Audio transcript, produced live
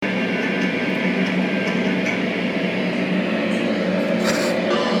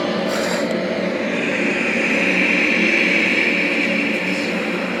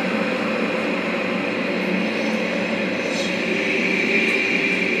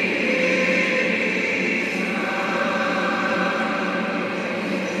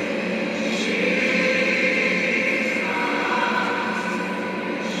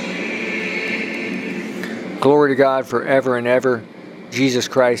God forever and ever. Jesus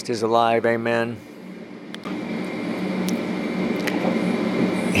Christ is alive. Amen.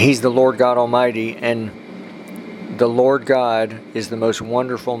 He's the Lord God Almighty, and the Lord God is the most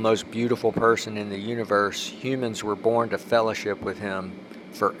wonderful, most beautiful person in the universe. Humans were born to fellowship with Him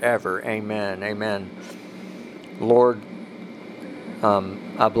forever. Amen. Amen. Lord,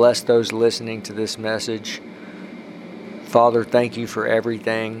 I bless those listening to this message. Father, thank you for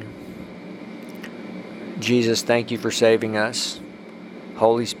everything. Jesus, thank you for saving us.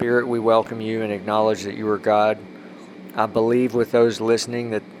 Holy Spirit, we welcome you and acknowledge that you are God. I believe with those listening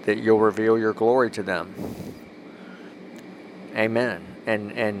that you'll reveal your glory to them. Amen.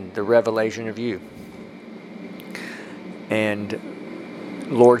 And the revelation of you. And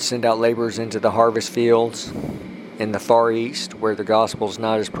Lord, send out laborers into the harvest fields in the Far East where the gospel's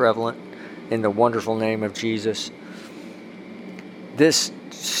not as prevalent. In the wonderful name of Jesus. This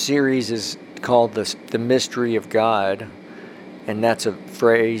series is called the Mystery of God, and that's a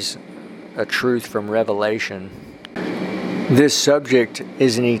phrase, a truth from Revelation. This subject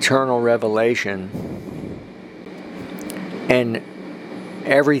is an eternal revelation, and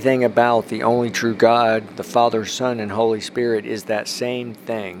everything about the only true God, the Father, Son, and Holy Spirit is that same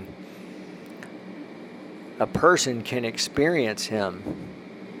thing. A person can experience Him,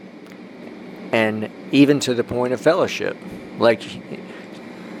 and even to the point of fellowship. Like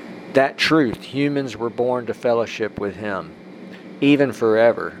that truth, humans were born to fellowship with Him, even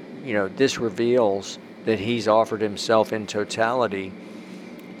forever. This reveals that He's offered Himself in totality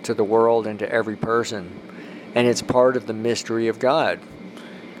to the world and to every person. And it's part of the mystery of God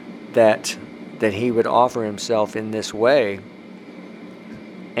that He would offer Himself in this way.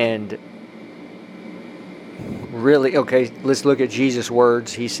 And really, okay, let's look at Jesus'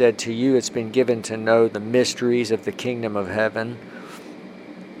 words. He said, "To you it's been given to know the mysteries of the kingdom of heaven."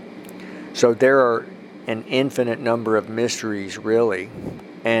 So there are an infinite number of mysteries, really.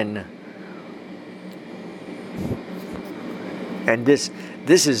 And this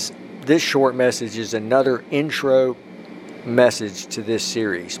short message is another intro message to this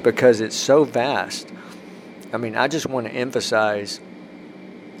series because it's so vast. I mean, I just want to emphasize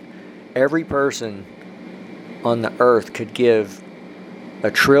every person on the earth could give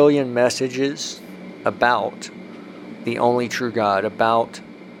 1 trillion messages about the only true God, about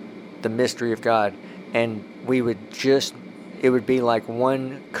the mystery of God, and it would be like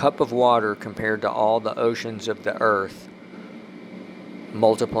one cup of water compared to all the oceans of the earth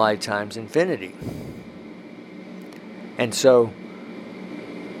multiplied times infinity. And so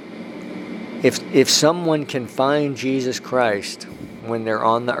if someone can find Jesus Christ when they're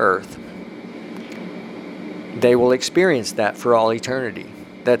on the earth, they will experience that for all eternity.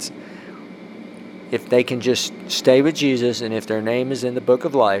 That's if they can just stay with Jesus, and if their name is in the book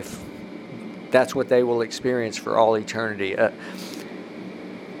of life, that's what they will experience for all eternity. A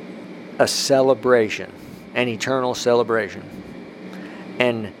celebration, an eternal celebration.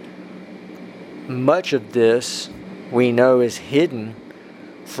 And much of this we know is hidden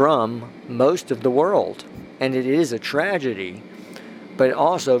from most of the world. And it is a tragedy, but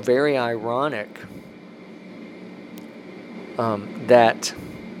also very ironic that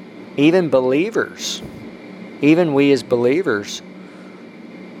even believers, even we as believers,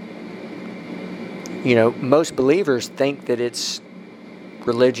 most believers think that it's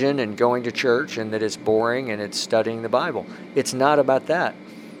religion and going to church and that it's boring and it's studying the Bible. It's not about that.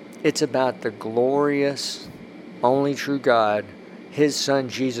 It's about the glorious, only true God, His Son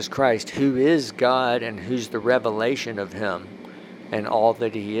Jesus Christ, who is God and who's the revelation of Him and all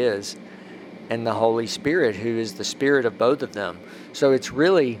that He is, and the Holy Spirit, who is the Spirit of both of them. So it's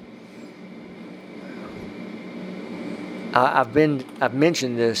really, I've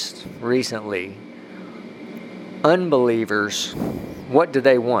mentioned this recently. Unbelievers, what do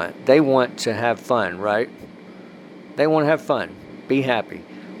they want? They want to have fun, right? They want to have fun, be happy.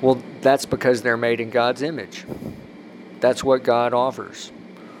 Well, that's because they're made in God's image. That's what God offers.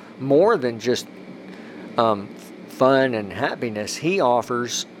 More than just fun and happiness, He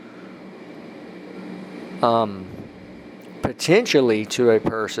offers potentially to a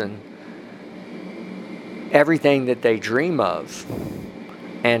person everything that they dream of,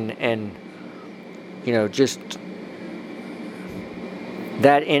 and just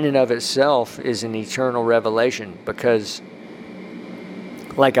that in and of itself is an eternal revelation, because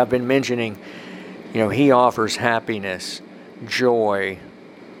like I've been mentioning, He offers happiness, joy,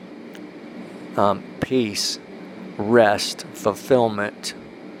 peace, rest, fulfillment,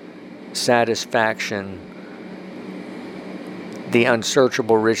 satisfaction, the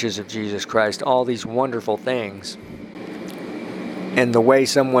unsearchable riches of Jesus Christ, all these wonderful things. And the way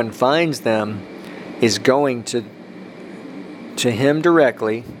someone finds them is going to him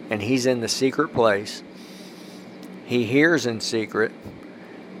directly, and he's in the secret place. He hears in secret,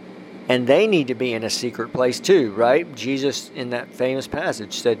 and they need to be in a secret place too, right? Jesus, in that famous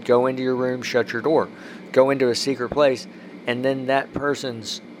passage, said, go into your room, shut your door. Go into a secret place, and then that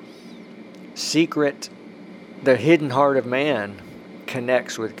person's secret, the hidden heart of man,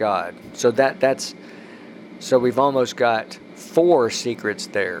 connects with God. So so we've almost got 4 secrets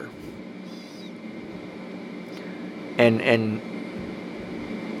there. And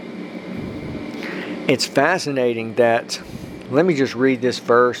it's fascinating that, let me just read this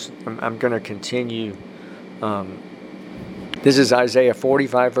verse. I'm going to continue. This is Isaiah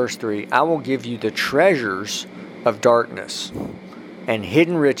 45, verse 3. I will give you the treasures of darkness and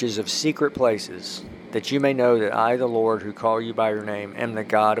hidden riches of secret places, that you may know that I, the Lord, who call you by your name, am the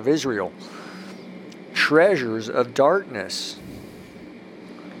God of Israel. Treasures of darkness.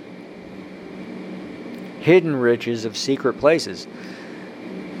 Hidden riches of secret places.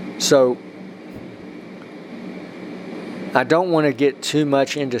 So, I don't want to get too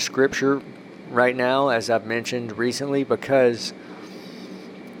much into Scripture right now, as I've mentioned recently, because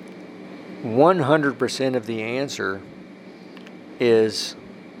 100% of the answer is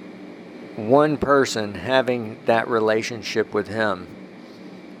one person having that relationship with Him.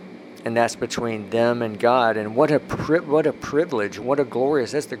 And that's between them and God. And what a privilege, what a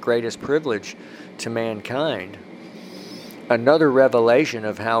glorious, that's the greatest privilege to mankind. Another revelation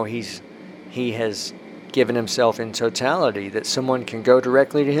of how He has given Himself in totality, that someone can go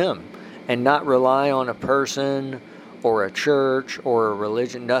directly to Him and not rely on a person or a church or a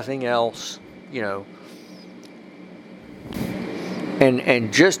religion, nothing else,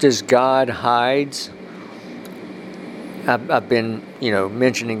 And just as God hides, I've been,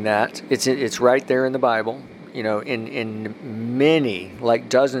 mentioning that. It's right there in the Bible, in many, like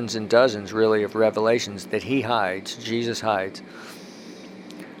dozens and dozens really, of revelations that He hides, Jesus hides.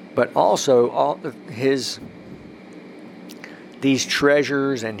 But also all of these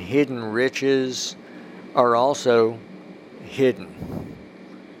treasures and hidden riches are also hidden.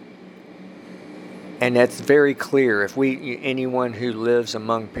 And that's very clear. If anyone who lives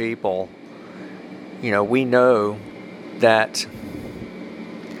among people, we know that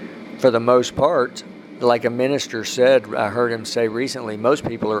for the most part, like a minister said, I heard him say recently, most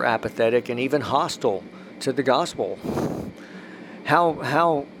people are apathetic and even hostile to the gospel.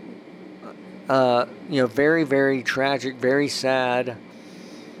 How very, very tragic, very sad.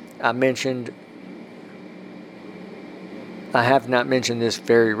 I have not mentioned this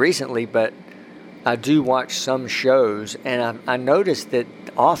very recently, but I do watch some shows, and I noticed that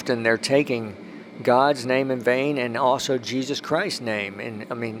often they're taking God's name in vain and also Jesus Christ's name. And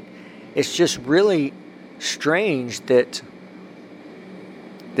I mean, it's just really strange that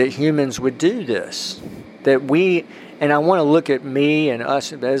humans would do this. And I want to look at me and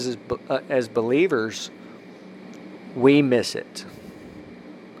us as believers, we miss it.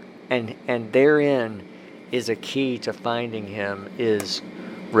 And therein is a key to finding Him, is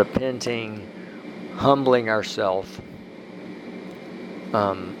repenting, humbling ourselves,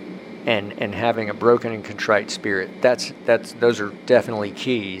 and having a broken and contrite spirit. Those are definitely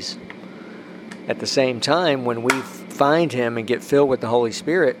keys. At the same time, when we find Him and get filled with the Holy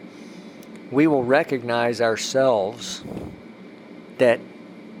Spirit, we will recognize ourselves that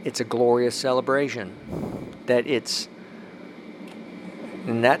it's a glorious celebration.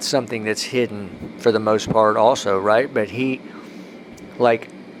 And that's something that's hidden for the most part also, right? But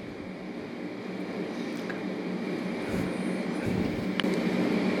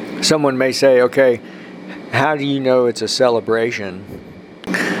someone may say, okay, how do you know it's a celebration?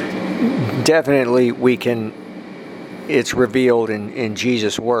 Definitely it's revealed in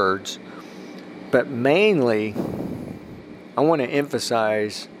Jesus' words. But mainly, I want to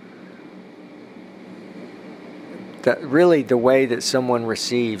emphasize that really the way that someone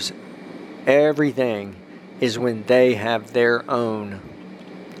receives everything is when they have their own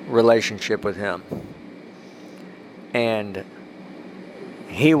relationship with Him. And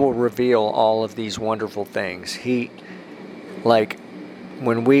He will reveal all of these wonderful things.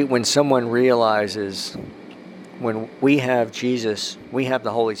 When someone realizes, when we have Jesus, we have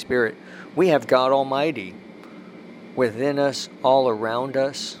the Holy Spirit, we have God Almighty within us, all around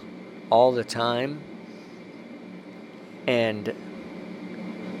us, all the time. And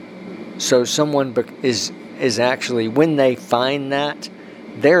so someone is actually, when they find that,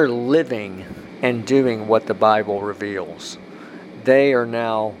 they're living and doing what the Bible reveals. They are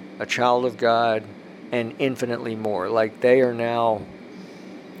now a child of God and infinitely more. Like they are now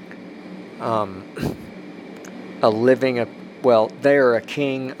well, they are a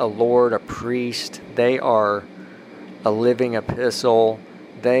king, a lord, a priest. They are a living epistle.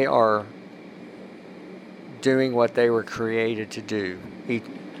 They are doing what they were created to do.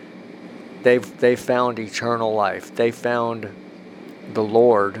 They found eternal life. They found the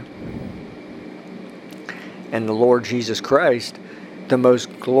Lord. And the Lord Jesus Christ, the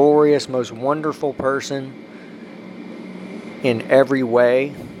most glorious, most wonderful person in every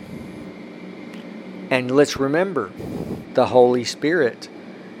way. And let's remember, the Holy Spirit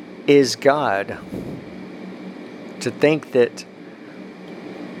is God. To think that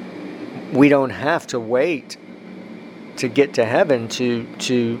we don't have to wait to get to heaven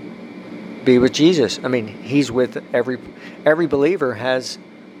to be with Jesus. I mean, He's with every believer has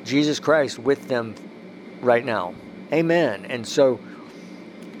Jesus Christ with them right now. Amen. And so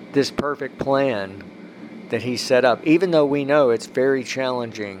this perfect plan that He set up, even though we know it's very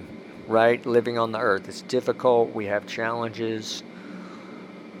challenging, right? Living on the earth. It's difficult. We have challenges.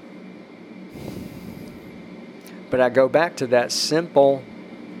 But I go back to that simple,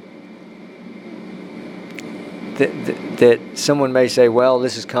 that someone may say, well,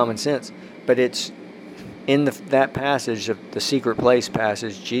 this is common sense. But it's in that passage, of the secret place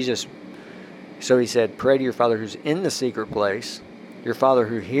passage, Jesus, so He said, pray to your Father who's in the secret place, your Father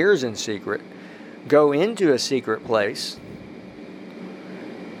who hears in secret. Go into a secret place,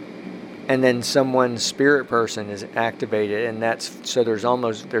 and then someone's spirit person is activated, and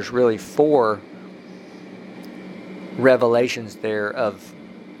there's really 4 revelations there of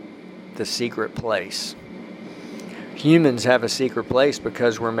the secret place. Humans have a secret place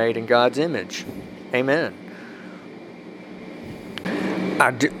because we're made in God's image. Amen.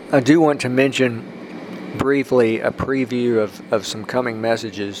 I do want to mention briefly a preview of some coming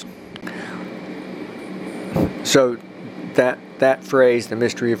messages. So that phrase, the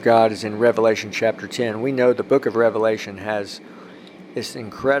mystery of God, is in Revelation chapter 10. We know the book of Revelation has this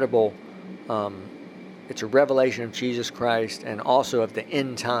incredible, it's a revelation of Jesus Christ and also of the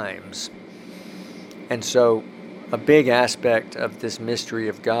end times. And so a big aspect of this mystery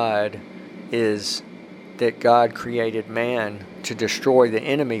of God is that God created man to destroy the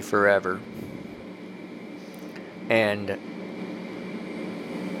enemy forever. And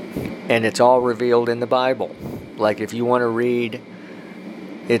it's all revealed in the Bible. Like, if you want to read,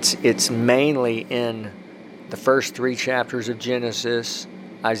 it's mainly in the first 3 chapters of Genesis,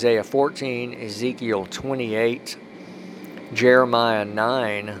 Isaiah 14, Ezekiel 28, Jeremiah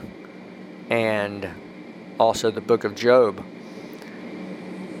 9, and also the book of Job.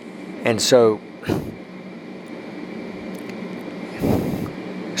 And so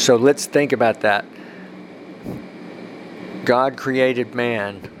let's think about that. God created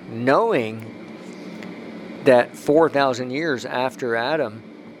man knowing that 4,000 years after Adam,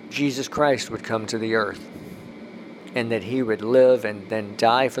 Jesus Christ would come to the earth, and that He would live and then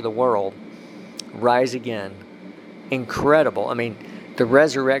die for the world, rise again. Incredible. I mean, the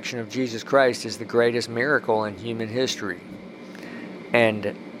resurrection of Jesus Christ is the greatest miracle in human history.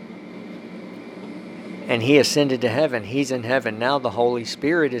 And He ascended to heaven. He's in heaven. Now the Holy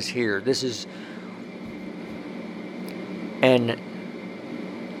Spirit is here. And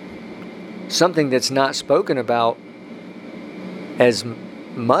something that's not spoken about as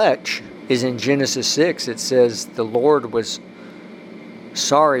much is in Genesis 6. It says the Lord was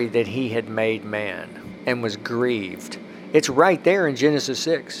sorry that He had made man and was grieved. It's right there in Genesis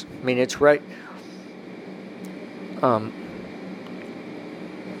 6. I mean, it's right.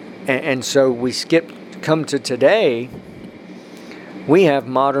 And so we come to today. We have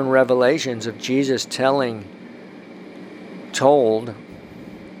modern revelations of Jesus told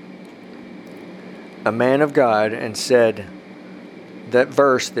a man of God and said, that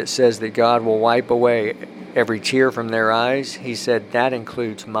verse that says that God will wipe away every tear from their eyes, He said, that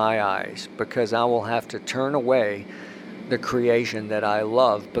includes my eyes, because I will have to turn away the creation that I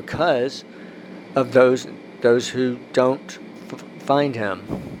love because of those who don't find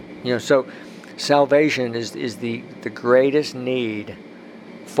Him. So salvation is the greatest need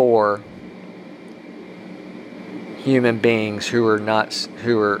for human beings who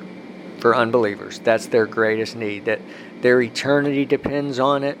are for unbelievers. That's their greatest need, that their eternity depends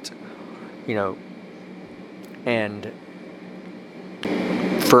on it, and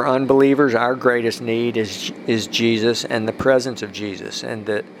for unbelievers, our greatest need is Jesus and the presence of Jesus,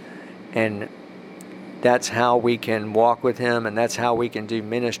 and that's how we can walk with Him, and that's how we can do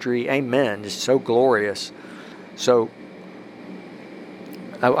ministry. Amen. It's so glorious. So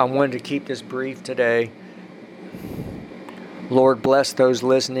I wanted to keep this brief today. Lord, bless those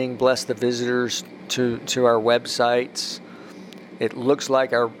listening. Bless the visitors to our websites. It looks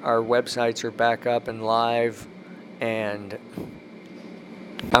like our websites are back up and live, And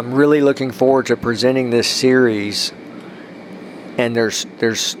I'm really looking forward to presenting this series. And there's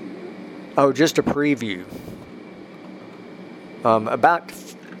just a preview.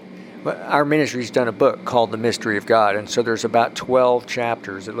 Our ministry's done a book called The Mystery of God, and so there's about 12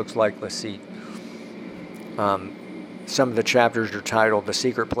 chapters. It looks like, let's see. Some of the chapters are titled The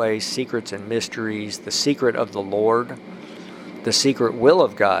Secret Place, Secrets and Mysteries, The Secret of the Lord, The Secret Will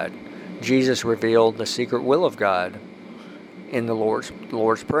of God. Jesus revealed the secret will of God in the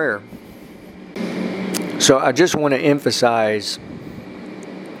Lord's Prayer. So I just want to emphasize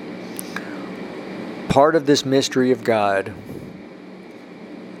part of this mystery of God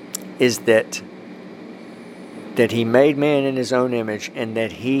is that He made man in His own image, and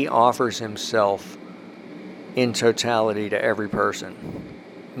that He offers Himself in totality to every person,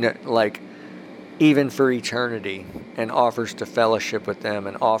 like even for eternity, and offers to fellowship with them,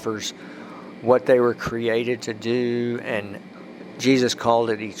 and offers what they were created to do. And Jesus called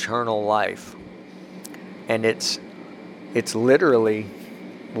it eternal life, and it's literally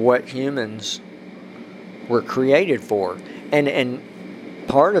what humans were created for. And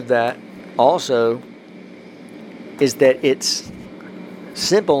part of that also is that it's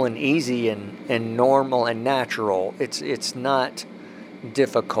simple and easy and normal and natural. It's not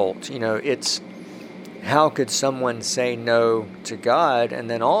difficult. It's how could someone say no to God? And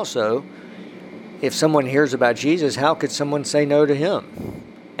then also, if someone hears about Jesus, how could someone say no to Him?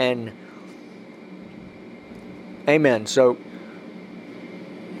 And amen. So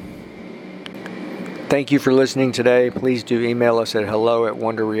thank you for listening today. Please do email us at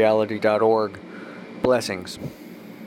hello@wonderreality.org. Blessings.